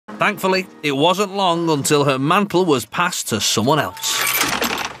Thankfully, it wasn't long until her mantle was passed to someone else.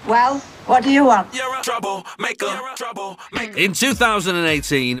 Well, what do you want? You're a troublemaker. In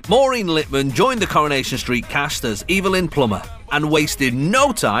 2018, Maureen Lipman joined the Coronation Street cast as Evelyn Plummer and wasted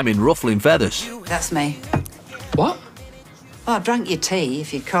no time in ruffling feathers. That's me. What? Oh, I drank your tea,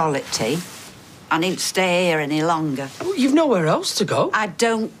 if you call it tea. I needn't stay here any longer. Well, you've nowhere else to go. I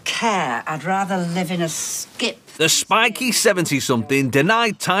don't care. I'd rather live in a skip. The spiky 70-something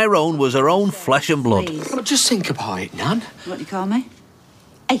denied Tyrone was her own flesh and blood. Please. But just think about it, Nan. What do you call me?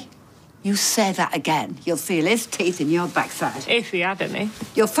 Hey, you say that again, you'll feel his teeth in your backside. If he had any.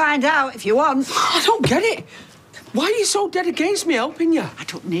 You'll find out if you want. I don't get it. Why are you so dead against me helping you? I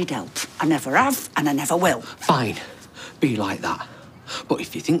don't need help. I never have, and I never will. Fine. Be like that. But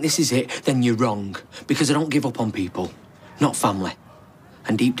if you think this is it, then you're wrong. Because I don't give up on people. Not family.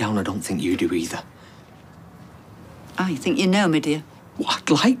 And deep down, I don't think you do either. Oh, you think you know me, dear? Well, I'd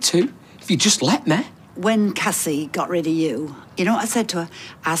like to, if you just let me. When Cassie got rid of you, you know what I said to her?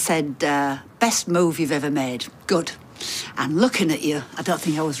 I said, best move you've ever made. Good. And looking at you, I don't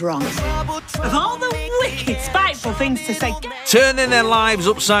think I was wrong. Of all the wicked, spiteful things to say... Turning their lives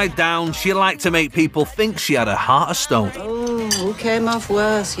upside down, she liked to make people think she had a heart of stone. Oh, who came off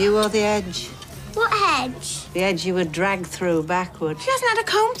worse, you or the edge? What hedge? The edge you were dragged through backward. She hasn't had a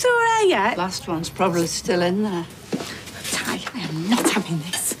comb through her hair yet. Last one's probably still in there. Ty, I am not having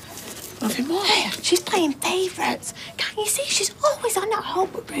this. Nothing more. She's playing favourites. Can't you see? She's always on that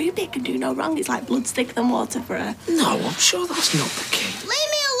hope that Ruby can do no wrong. It's like blood thicker than water for her. No, I'm sure that's not the case. Leave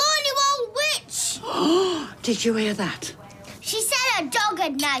me alone, you old witch! Did you hear that? She said her dog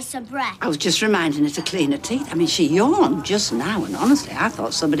had nicer breath. I was just reminding her to clean her teeth. I mean, she yawned just now, and honestly, I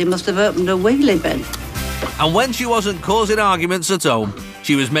thought somebody must have opened a wheelie bin. And when she wasn't causing arguments at home,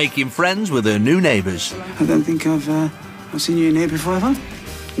 she was making friends with her new neighbours. I don't think I've seen you in here before, have I?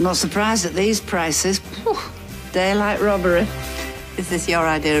 I'm not surprised at these prices. Whew. Daylight robbery. Is this your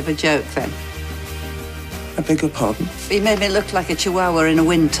idea of a joke, then? I beg your pardon? He made me look like a chihuahua in a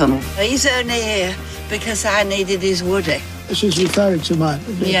wind tunnel. He's only here because I needed his Woody. She's referring to mine.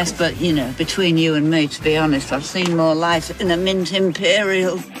 Yes, but, you know, between you and me, to be honest, I've seen more life in a mint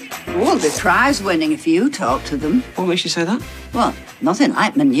imperial. Won't be prize-winning if you talk to them. What makes you say that? Well, nothing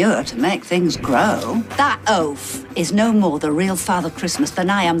like manure to make things grow. That oaf is no more the real Father Christmas than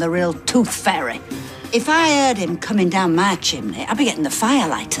I am the real Tooth Fairy. If I heard him coming down my chimney, I'd be getting the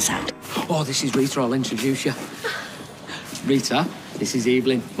firelighters out. Oh, this is Rita. I'll introduce you. Rita, this is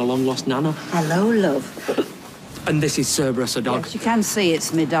Evelyn, my long-lost nana. Hello, love. And this is Cerberus, a dog. Yes, you can see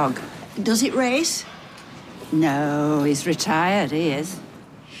it's me dog. Does it race? No, he's retired, he is.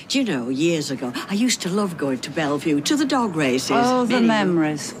 Do you know, years ago, I used to love going to Bellevue, to the dog races. Oh, the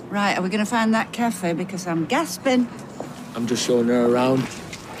memories. Right, are we going to find that cafe? Because I'm gasping. I'm just showing her around.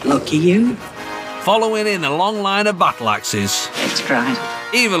 Lucky you. Following in a long line of Battleaxes, It's cried.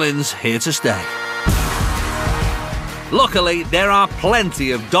 Evelyn's here to stay. Luckily, there are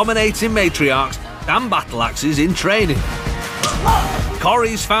plenty of dominating matriarchs and Battleaxes in training.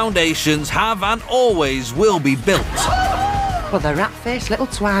 Corrie's foundations have and always will be built Well, the rat-faced little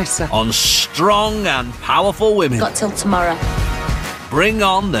twicer. on strong and powerful women. Got till tomorrow. Bring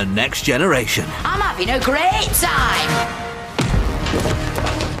on the next generation. I'm having a great time.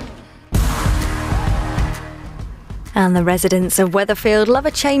 And the residents of Weatherfield love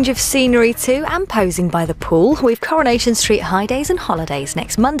a change of scenery too, and posing by the pool with Coronation Street High Days and Holidays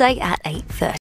next Monday at 8:30.